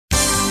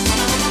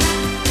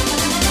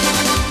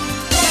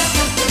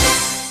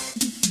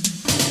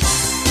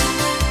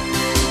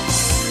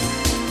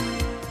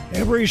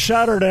Every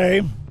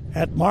Saturday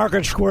at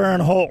Market Square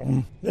in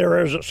Houlton, there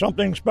is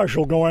something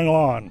special going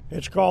on.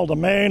 It's called the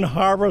Maine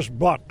Harvest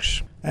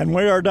Bucks. And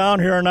we are down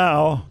here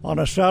now on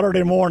a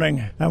Saturday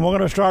morning, and we're going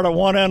to start at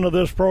one end of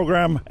this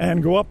program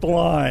and go up the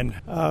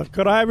line.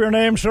 Could I have your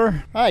name,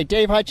 sir? Hi,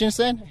 Dave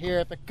Hutchinson, here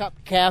at the Cup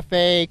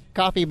Cafe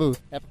coffee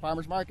booth at the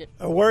Farmers Market.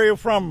 Where are you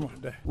from?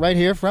 Right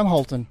here from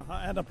Houlton.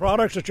 And the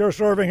products that you're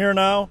serving here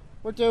now?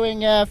 We're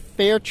doing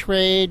fair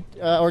trade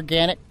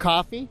organic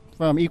coffee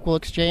from Equal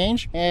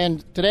Exchange,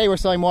 and today we're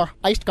selling more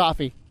iced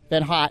coffee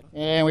than hot.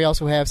 And we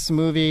also have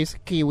smoothies,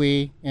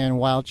 kiwi, and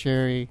wild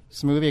cherry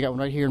smoothie. I got one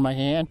right here in my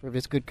hand for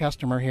this good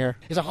customer here.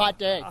 It's a hot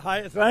day.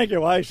 Thank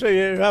you. I see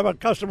you have a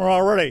customer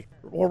already.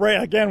 We're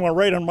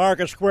right in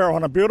Market Square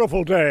on a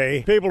beautiful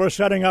day. People are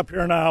setting up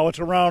here now. It's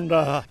around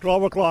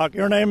 12 o'clock.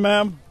 Your name,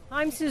 ma'am?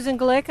 I'm Susan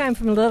Glick. I'm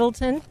from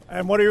Littleton.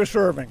 And what are you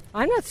serving?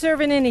 I'm not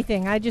serving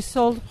anything. I just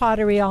sold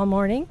pottery all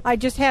morning. I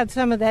just had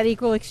some of that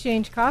Equal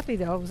Exchange coffee,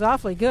 though. It was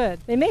awfully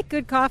good. They make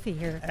good coffee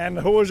here. And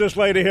who is this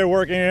lady here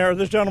working here?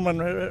 This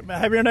gentleman.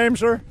 Have your name,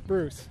 sir?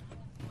 Bruce.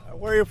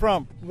 Where are you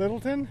from?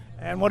 Littleton.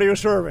 And what are you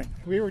serving?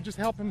 We were just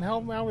helping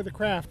out with the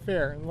craft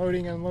fair,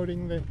 loading and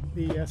unloading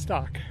the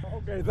stock.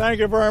 Okay, thank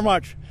you very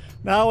much.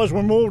 Now, as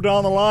we move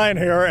down the line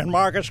here in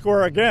Market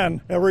Square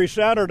again, every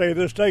Saturday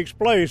this takes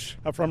place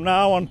from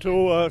now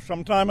until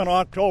sometime in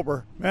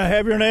October. May I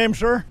have your name,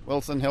 sir?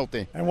 Wilson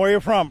Hilty. And where are you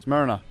from?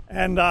 Smyrna.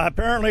 And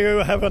apparently you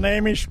have an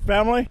Amish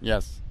family?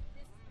 Yes.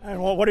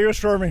 And what are you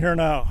serving here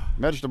now?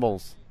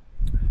 Vegetables.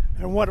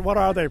 And what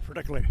are they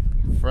particularly?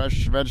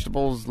 Fresh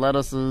vegetables,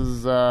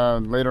 lettuces.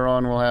 Later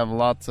on we'll have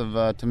lots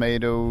of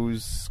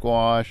tomatoes,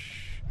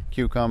 squash,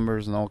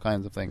 cucumbers, and all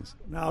kinds of things.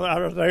 Now,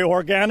 are they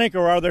organic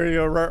or are they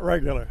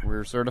regular?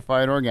 We're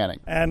certified organic.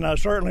 And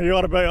certainly you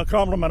ought to be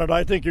complimented.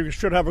 I think you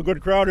should have a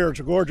good crowd here. It's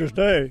a gorgeous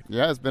day.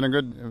 Yeah, it's been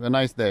a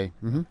nice day.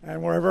 Mm-hmm.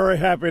 And we're very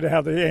happy to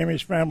have the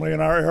Amish family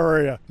in our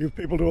area. You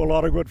people do a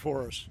lot of good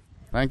for us.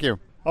 Thank you.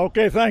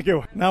 Okay, thank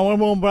you. Now we'll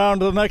move on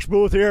to the next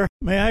booth here.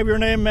 May I have your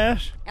name,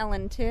 miss?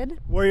 Ellen Tidd.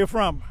 Where are you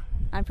from?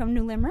 I'm from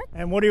New Limerick.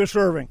 And what are you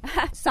serving?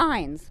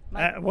 Signs.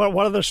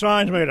 What are the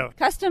signs made of?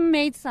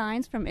 Custom-made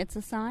signs from It's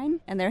a Sign,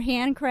 and they're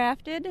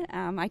handcrafted.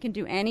 I can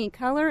do any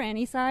color,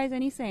 any size,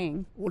 any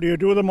saying. Well, do you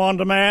do them on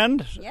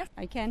demand? Yes,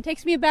 I can.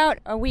 Takes me about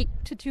a week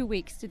to 2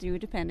 weeks to do,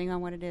 depending on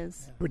what it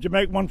is. Would you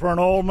make one for an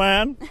old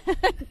man?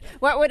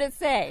 What would it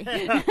say?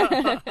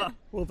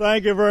 Well,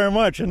 thank you very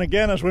much. And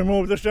again, as we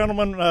move, this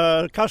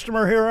gentleman,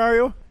 customer here, are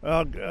you?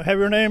 Have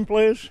your name,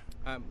 please?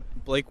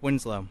 Blake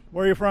Winslow.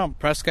 Where are you from?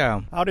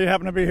 Presco. How do you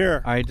happen to be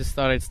here? I just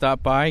thought I'd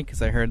stop by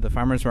because I heard the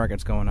farmers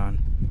market's going on.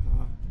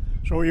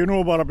 So you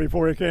knew about it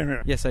before you came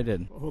here? Yes, I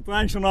did. Well,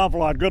 thanks an awful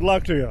lot. Good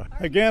luck to you.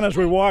 Again, as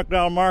we walk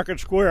down Market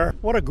Square,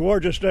 what a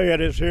gorgeous day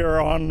it is here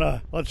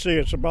on, let's see,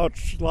 it's about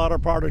the latter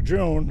part of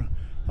June.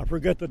 I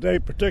forget the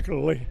date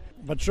particularly,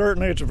 but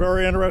certainly it's a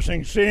very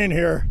interesting scene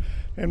here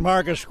in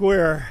Market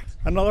Square.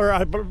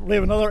 I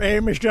believe another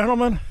Amish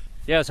gentleman?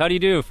 Yes, how do you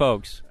do,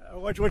 folks?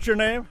 What's your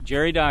name?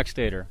 Jerry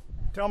Dockstader.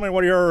 Tell me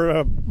what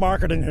you're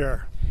marketing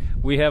here.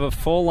 We have a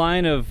full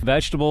line of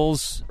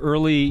vegetables,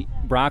 early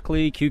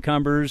broccoli,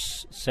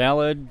 cucumbers,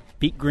 salad,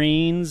 beet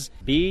greens,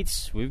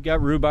 beets. We've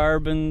got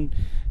rhubarb and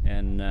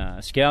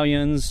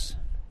scallions,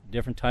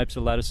 different types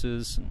of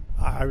lettuces.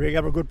 You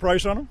have a good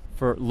price on them?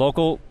 For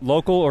local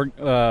or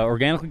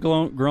organically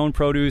grown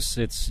produce,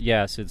 it's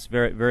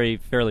very, very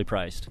fairly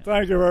priced.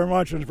 Thank you very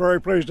much. It's very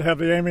pleased to have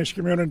the Amish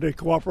community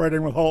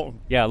cooperating with Houlton.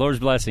 Yeah, Lord's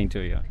blessing to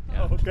you.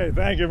 Yeah. Okay,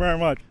 thank you very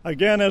much.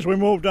 Again, as we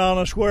move down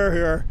the square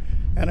here,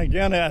 and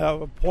again,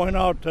 I point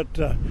out that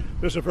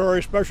this is a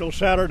very special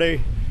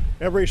Saturday.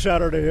 Every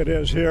Saturday it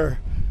is here.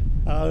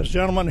 This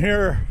gentleman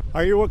here,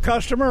 are you a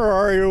customer or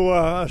are you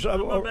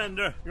I'm a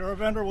vendor. You're a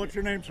vendor. What's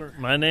your name, sir?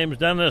 My name's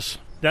Dennis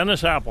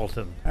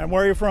Appleton. And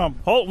where are you from?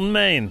 Houlton,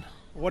 Maine.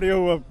 What are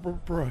you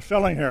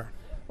selling here?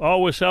 Oh,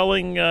 we're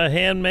selling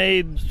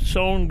handmade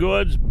sewn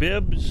goods,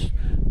 bibs,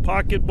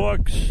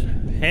 pocketbooks,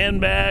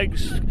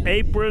 handbags,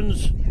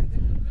 aprons.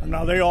 And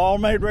are they all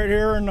made right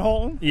here in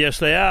Houlton? Yes,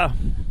 they are.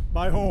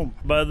 By whom?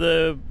 By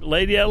the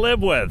lady I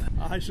live with.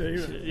 I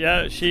see.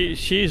 Yeah,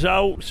 she's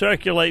out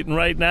circulating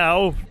right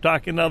now,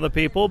 talking to other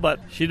people, but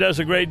she does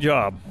a great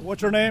job.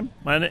 What's her name?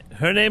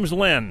 Her name's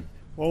Lynn.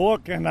 Well,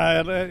 look, and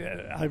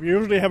I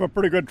usually have a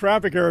pretty good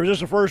traffic here. Is this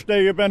the first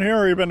day you've been here,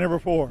 or you've been here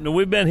before? No,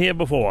 we've been here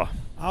before.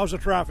 How's the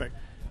traffic?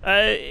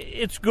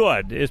 It's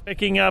good. It's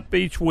picking up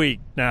each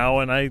week now,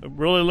 and I'm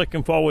really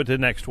looking forward to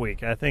next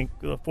week. I think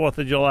the 4th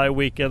of July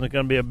weekend is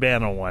going to be a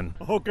banner one.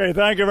 Okay,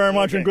 thank you very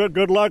much, and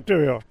good luck to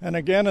you. And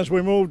again, as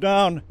we move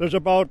down, there's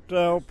about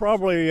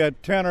probably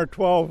 10 or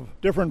 12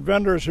 different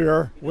vendors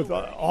here with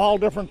all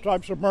different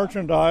types of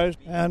merchandise,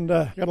 and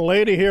got a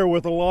lady here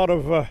with a lot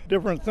of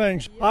different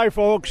things. Hi,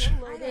 folks.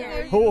 Hi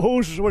there.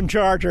 Who's in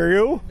charge? Are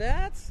you?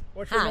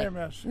 What's your name,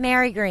 miss?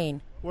 Mary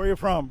Green. Where are you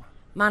from?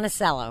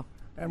 Monticello.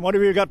 And what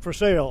have you got for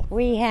sale?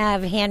 We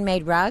have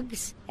handmade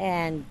rugs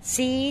and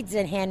seeds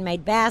and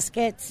handmade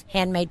baskets,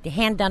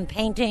 hand-done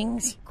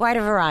paintings, quite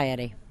a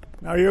variety.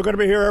 Now, you're going to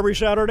be here every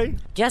Saturday?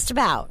 Just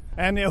about.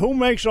 And who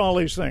makes all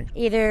these things?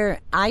 Either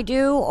I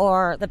do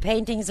or the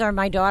paintings are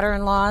my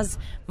daughter-in-law's.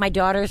 My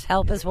daughters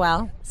help as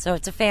well. So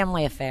it's a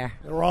family affair.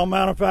 They're all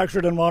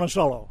manufactured in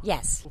Monticello.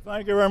 Yes. Well,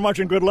 thank you very much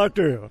and good luck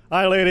to you.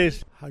 Hi,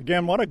 ladies.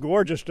 Again, what a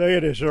gorgeous day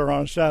it is here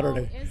on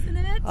Saturday. Oh, isn't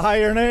it? Hi,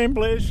 your name,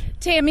 please?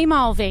 Tammy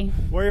Mulvey.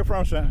 Where are you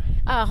from, Sam?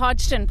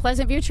 Hodgson,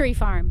 Pleasant View Tree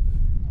Farm.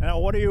 Now,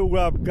 what do you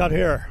got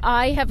here?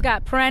 I have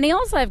got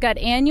perennials, I've got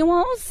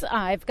annuals,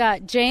 I've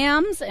got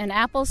jams and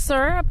apple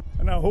syrup.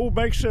 Now, who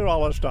makes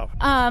all this stuff?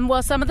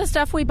 Well, some of the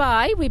stuff we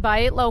buy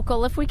it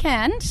local if we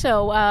can.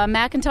 So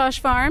Macintosh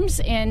Farms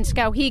in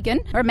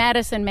Skowhegan, or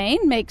Madison,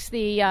 Maine, makes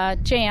the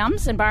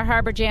jams, and Bar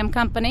Harbor Jam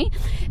Company.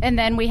 And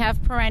then we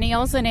have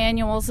perennials and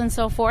annuals and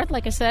so forth,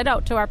 like I said,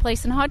 out to our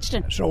place in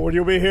Hodgson. So will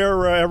you be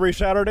here every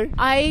Saturday?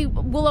 I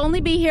will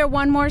only be here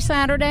one more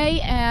Saturday,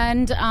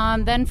 and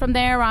then from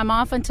there I'm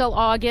off until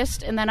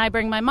August, and then I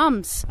bring my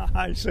mums.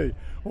 I see.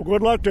 Well,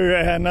 good luck to you,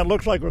 and it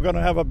looks like we're going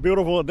to have a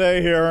beautiful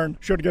day here and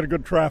should get a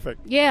good traffic.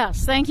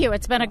 Yes, thank you.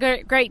 It's been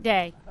a great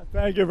day.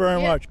 Thank you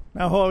very much.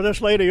 Now,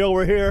 this lady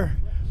over here,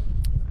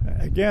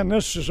 again,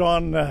 this is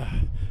on,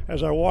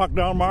 as I walk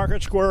down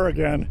Market Square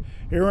again,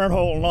 here in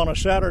Houlton on a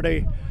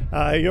Saturday.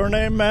 Your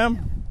name,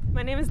 ma'am?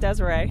 My name is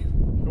Desiree.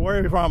 Where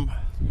are you from?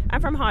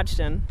 I'm from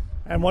Hodgson.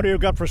 And what do you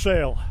got for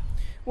sale?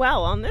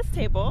 Well, on this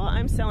table,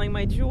 I'm selling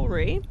my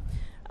jewelry.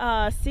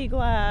 Sea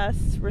glass,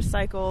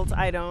 recycled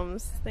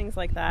items, things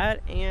like that.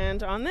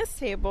 And on this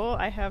table,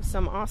 I have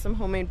some awesome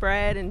homemade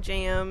bread and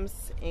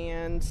jams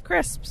and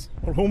crisps.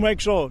 Well, who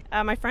makes those?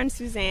 My friend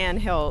Suzanne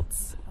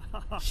Hiltz.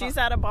 She's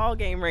at a ball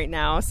game right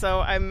now,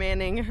 so I'm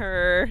manning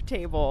her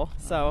table.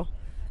 So,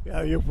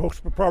 yeah, you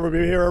folks will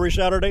probably be here every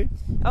Saturday?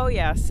 Oh,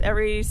 yes,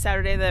 every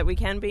Saturday that we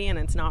can be, and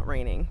it's not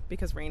raining,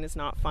 because rain is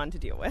not fun to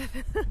deal with.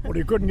 Well,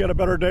 you couldn't get a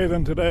better day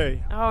than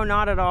today. Oh,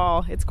 not at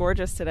all. It's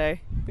gorgeous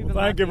today. Well,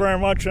 thank you very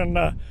much,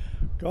 and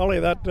golly,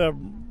 that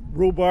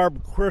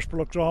rhubarb crisp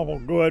looks awful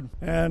good,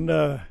 and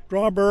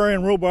strawberry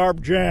and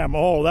rhubarb jam.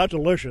 Oh, that's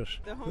delicious.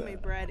 The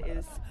homemade bread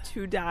is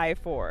to die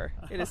for.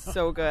 It is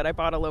so good. I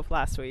bought a loaf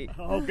last week.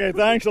 Okay,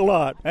 thanks a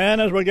lot.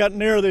 And as we get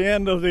near the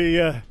end of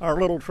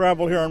our little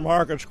travel here in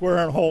Market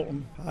Square in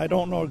Houlton, I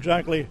don't know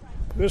exactly.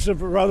 This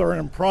is rather an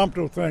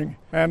impromptu thing.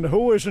 And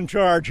who is in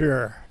charge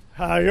here?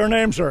 Your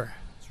name, sir?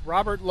 It's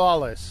Robert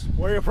Lawless.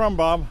 Where are you from,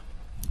 Bob?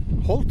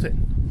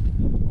 Houlton.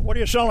 What are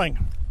you selling?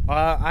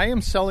 I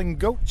am selling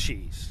goat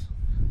cheese.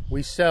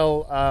 We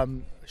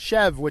sell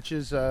Chev, which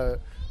is a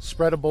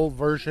spreadable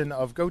version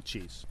of goat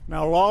cheese.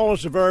 Now, Lawless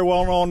is a very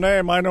well-known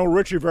name. I know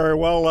Richie very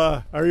well.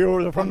 Are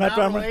you from that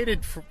family?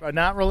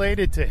 Not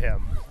related to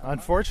him,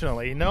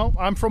 unfortunately. No,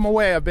 I'm from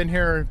away. I've been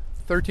here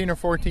 13 or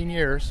 14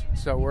 years,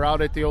 so we're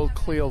out at the old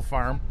Cleel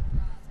farm.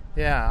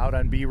 Yeah, out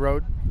on B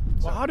Road.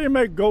 Well, how do you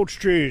make goat's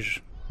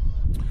cheese?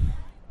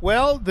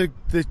 Well, the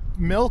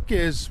milk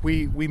is,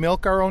 we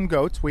milk our own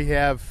goats. We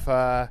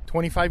have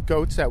 25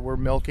 goats that we're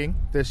milking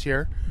this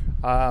year.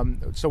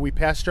 So we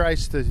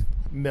pasteurize the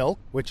milk,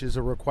 which is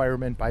a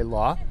requirement by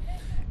law.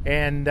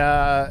 And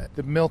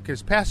the milk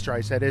is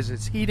pasteurized. That is,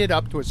 it's heated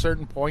up to a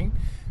certain point,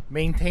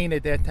 maintained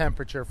at that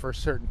temperature for a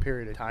certain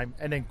period of time,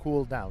 and then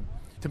cooled down.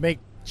 To make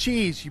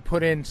cheese, you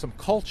put in some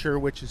culture,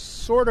 which is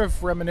sort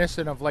of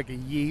reminiscent of like a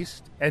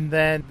yeast, and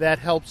then that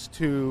helps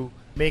to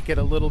make it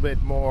a little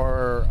bit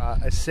more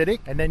acidic,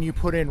 and then you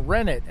put in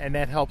rennet, and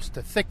that helps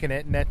to thicken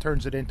it, and that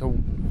turns it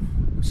into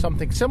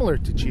something similar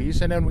to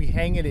cheese. And then we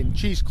hang it in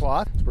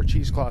cheesecloth. That's where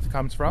cheesecloth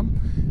comes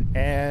from,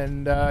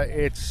 and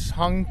it's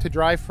hung to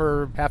dry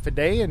for half a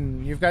day,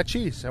 and you've got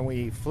cheese, and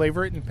we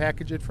flavor it and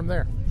package it from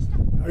there.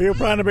 Are you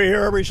planning to be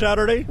here every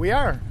Saturday? We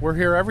are. We're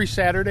here every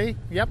Saturday,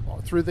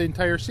 through the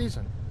entire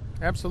season.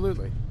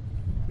 Absolutely.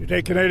 You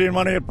take Canadian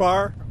money at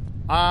bar?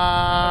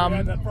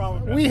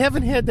 We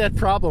haven't had that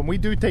problem. We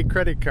do take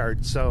credit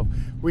cards, so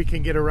we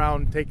can get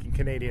around taking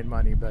Canadian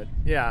money. But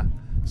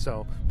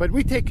but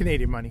we take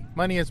Canadian money.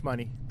 Money is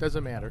money.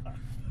 Doesn't matter.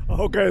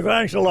 Okay,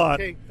 thanks a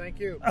lot. Okay, thank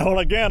you. Well,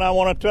 again, I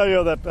want to tell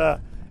you that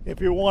if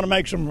you want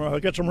to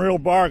get some real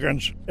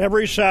bargains,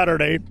 every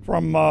Saturday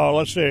from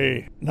 9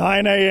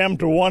 a.m.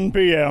 to 1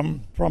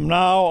 p.m. from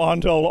now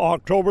until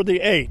October the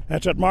 8th.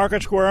 That's at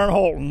Market Square in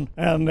Houlton,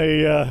 and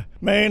the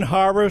Maine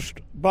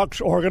Harvest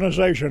Bucks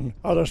organization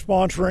are the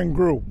sponsoring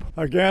group.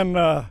 Again,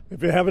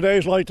 if you have a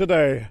day like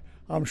today,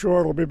 I'm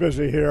sure it'll be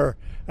busy here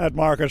at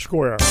Market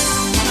Square.